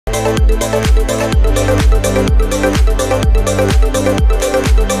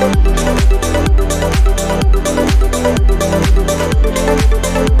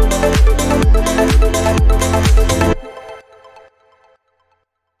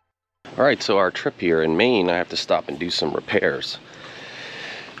Alright, so our trip here in Maine, I have to stop and do some repairs.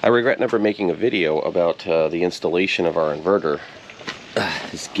 I regret never making a video about the installation of our inverter.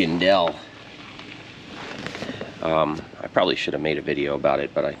 This Giandel. I probably should have made a video about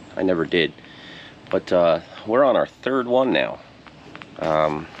it, but I never did. But we're on our third one now.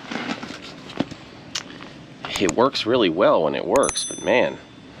 It works really well when it works, but man,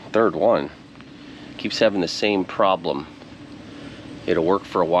 third one keeps having the same problem. It'll work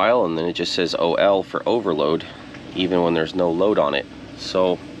for a while and then it just says OL for overload, even when there's no load on it.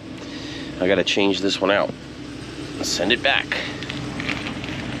 So I gotta change this one out, send it back.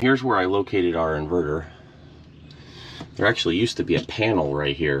 Here's where I located our inverter. There actually used to be a panel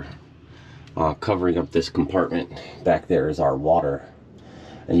right here covering up this compartment. Back there is our water,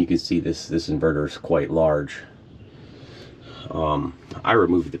 and you can see this inverter is quite large. I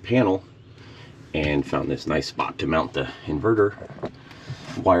removed the panel and found this nice spot to mount the inverter,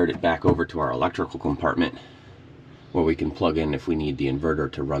 wired it back over to our electrical compartment where we can plug in if we need the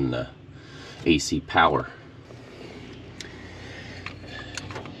inverter to run the AC power.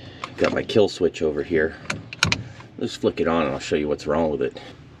 Got my kill switch over here. Let's flick it on and I'll show you what's wrong with it.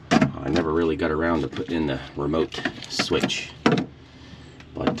 I never really got around to putting in the remote switch,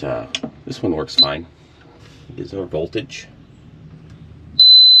 but this one works fine. It is our voltage,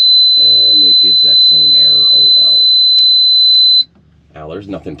 and it gives that same error, OL. Now there's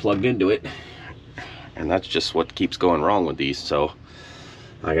nothing plugged into it, and that's just what keeps going wrong with these, so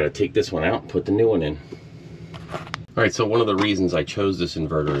I gotta take this one out and put the new one in. Alright, so one of the reasons I chose this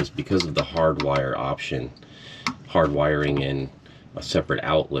inverter is because of the hardwire option. Hardwiring in a separate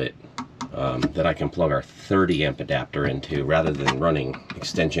outlet that I can plug our 30 amp adapter into rather than running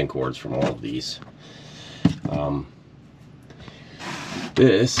extension cords from all of these.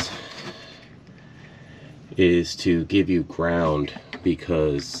 This is to give you ground,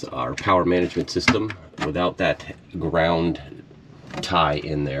 because our power management system, without that ground tie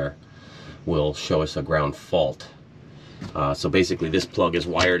in there, will show us a ground fault. So basically this plug is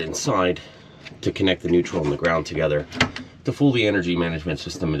wired inside to connect the neutral and the ground together to fool the energy management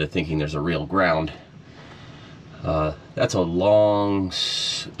system into thinking there's a real ground. That's a long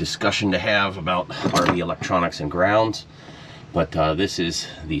discussion to have about RV electronics and grounds, but this is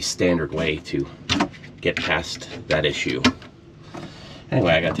the standard way to get past that issue.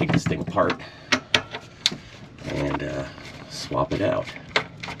 Anyway, I gotta take this thing apart and swap it out.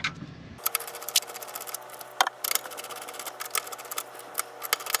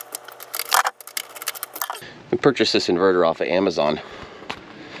 We purchased this inverter off of Amazon.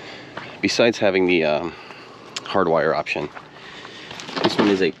 Besides having the hardwire option, this one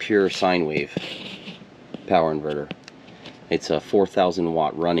is a pure sine wave power inverter. It's a 4,000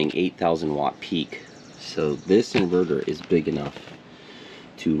 watt running, 8,000 watt peak. So this inverter is big enough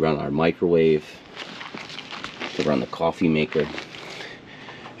to run our microwave, to run the coffee maker.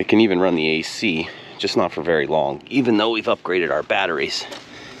 It can even run the AC, just not for very long, even though we've upgraded our batteries.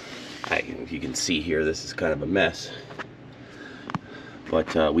 If you can see here, this is kind of a mess,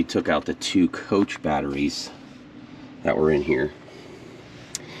 but we took out the 2 coach batteries that were in here.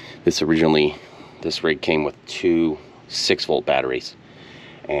 This rig came with 2 6-volt batteries,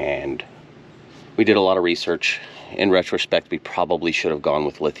 and we did a lot of research. In retrospect, we probably should have gone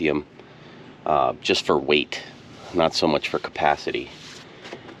with lithium, just for weight, not so much for capacity.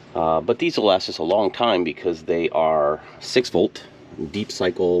 But these will last us a long time because they are 6-volt deep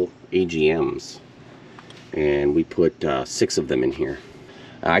cycle AGMs, and we put 6 of them in here.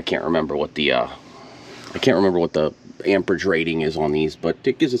 I can't remember what the amperage rating is on these, but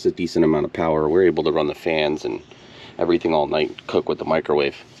it gives us a decent amount of power. We're able to run the fans and everything all night, cook with the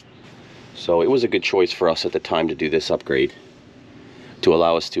microwave. So it was a good choice for us at the time to do this upgrade to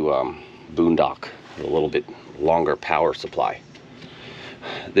allow us to boondock a little bit longer power supply.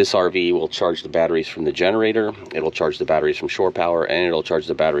 This RV will charge the batteries from the generator, it'll charge the batteries from shore power, and it'll charge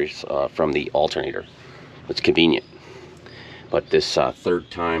the batteries from the alternator. It's convenient. But this third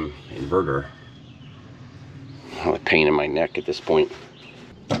time inverter, a pain in my neck at this point.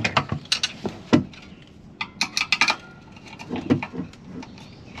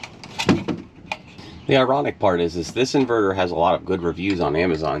 The ironic part is this inverter has a lot of good reviews on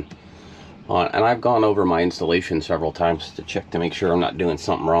Amazon. And I've gone over my installation several times to check to make sure I'm not doing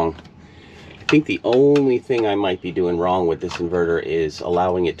something wrong. I think the only thing I might be doing wrong with this inverter is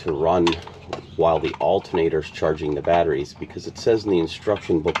allowing it to run while the alternator's charging the batteries, because it says in the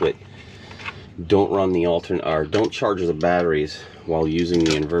instruction booklet, don't run the or don't charge the batteries while using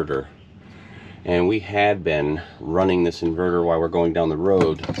the inverter. And we had been running this inverter while we're going down the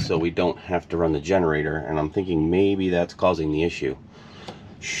road, so we don't have to run the generator, and I'm thinking maybe that's causing the issue.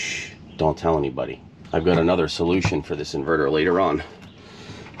 Shh, don't tell anybody. I've got another solution for this inverter later on,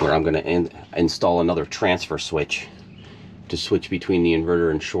 where I'm going to install another transfer switch to switch between the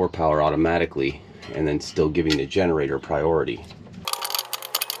inverter and shore power automatically, and then still giving the generator priority.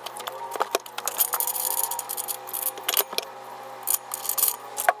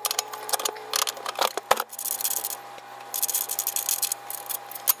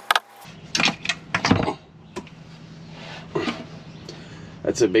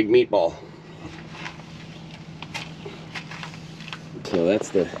 That's a big meatball. So that's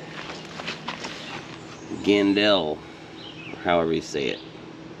the Giandel, however you say it.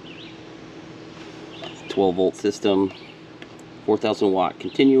 12 volt system, 4,000 watt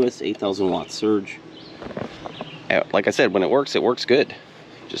continuous, 8,000 watt surge. Like I said, when it works good.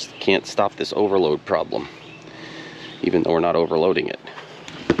 Just can't stop this overload problem, even though we're not overloading it.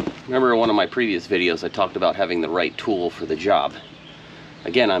 Remember in one of my previous videos I talked about having the right tool for the job.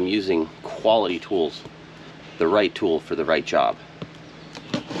 Again, I'm using quality tools, the right tool for the right job.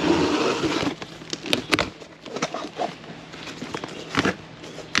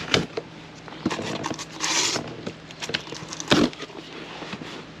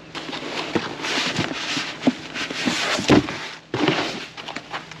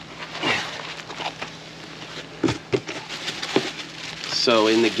 So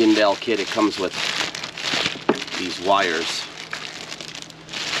in the Giandel kit, it comes with these wires.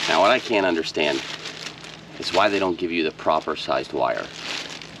 Now what I can't understand is why they don't give you the proper sized wire.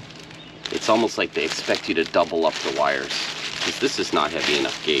 It's almost like they expect you to double up the wires, because this is not heavy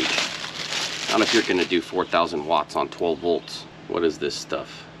enough gauge. I don't know if you're going to do 4,000 watts on 12 volts. What is this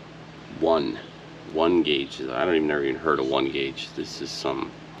stuff? One gauge. I don't even never even heard of 1 gauge. This is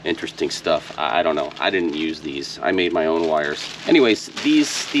some interesting stuff. I don't know. I didn't use these. I made my own wires. Anyways,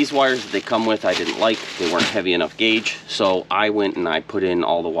 these wires that they come with I didn't like. They weren't heavy enough gauge, so I went and I put in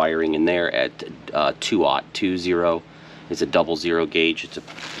all the wiring in there at 2-0. It's a 00 gauge. It's a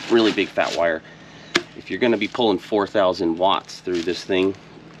really big fat wire. If you're going to be pulling 4,000 watts through this thing,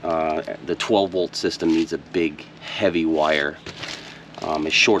 the 12 volt system needs a big heavy wire,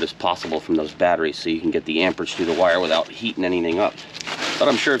 as short as possible from those batteries, so you can get the amperage through the wire without heating anything up. But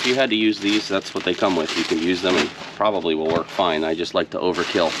I'm sure if you had to use these, that's what they come with. You can use them and probably will work fine. I just like to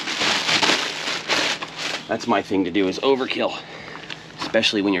overkill. That's my thing to do, is overkill.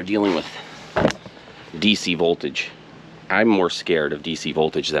 Especially when you're dealing with DC voltage. I'm more scared of DC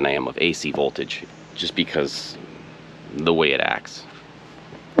voltage than I am of AC voltage, just because the way it acts.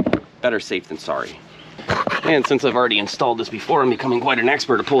 Better safe than sorry. And since I've already installed this before, I'm becoming quite an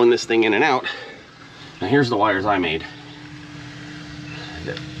expert at pulling this thing in and out. Now here's the wires I made.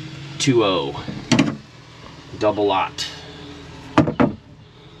 2-0 double lot, and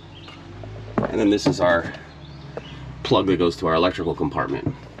then this is our plug that goes to our electrical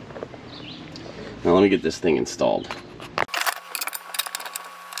compartment. Now let me get this thing installed.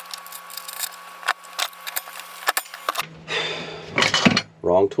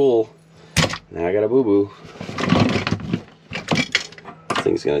 Wrong tool. Now I got a boo-boo. This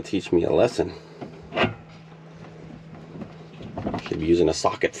thing's gonna teach me a lesson. Should be using a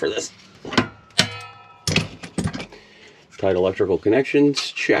socket for this. Tight electrical connections,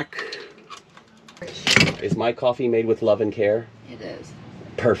 check. Is my coffee made with love and care? It is.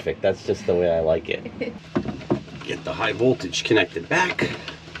 Perfect, that's just the way I like it. Get the high voltage connected back.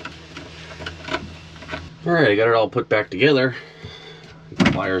 Alright, I got it all put back together.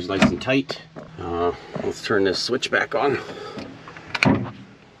 The wire's nice and tight. Let's turn this switch back on.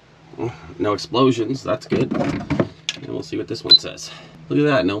 No explosions, that's good. And we'll see what this one says. Look at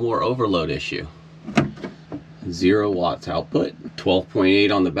that, no more overload issue. 0 watts output,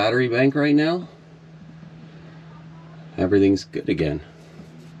 12.8 on the battery bank right now. Everything's good again.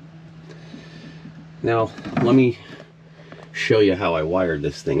 Now, let me show you how I wired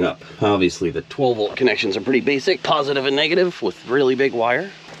this thing up. Obviously, the 12 volt connections are pretty basic, positive and negative with really big wire.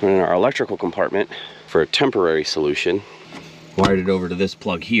 And in our electrical compartment, for a temporary solution, wired it over to this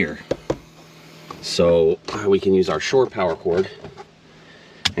plug here. So we can use our shore power cord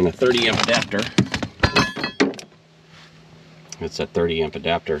and a 30 amp adapter. It's a 30 amp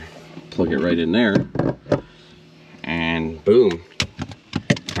adapter. Plug it right in there, and boom,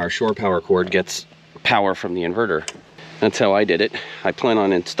 our shore power cord gets power from the inverter. That's how I did it. I plan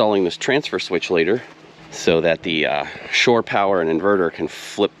on installing this transfer switch later so that the shore power and inverter can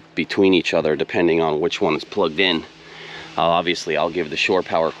flip between each other depending on which one is plugged in. Obviously, I'll give the shore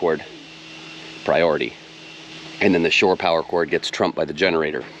power cord priority, and then the shore power cord gets trumped by the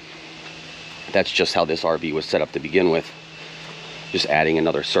generator. That's just how this RV was set up to begin with, just adding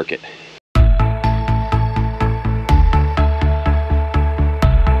another circuit.